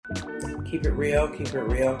Keep it real, keep it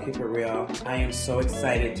real, keep it real. I am so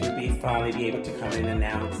excited to finally be able to come and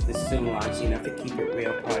announce the soon launching of the Keep It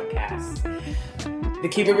Real podcast. The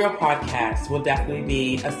Keep It Real podcast will definitely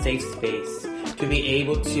be a safe space to be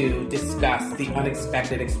able to discuss the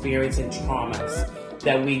unexpected experience and traumas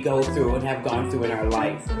that we go through and have gone through in our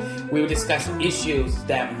life. We will discuss issues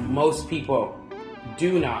that most people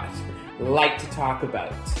do not like to talk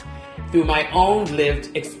about. Through my own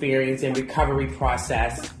lived experience and recovery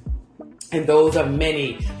process, and those of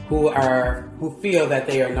many who feel that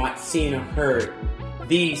they are not seen or heard,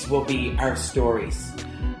 these will be our stories.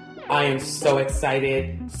 I am so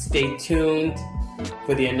excited. Stay tuned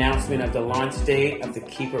for the announcement of the launch date of the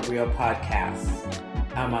Keep It Real podcast.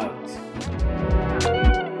 I'm out.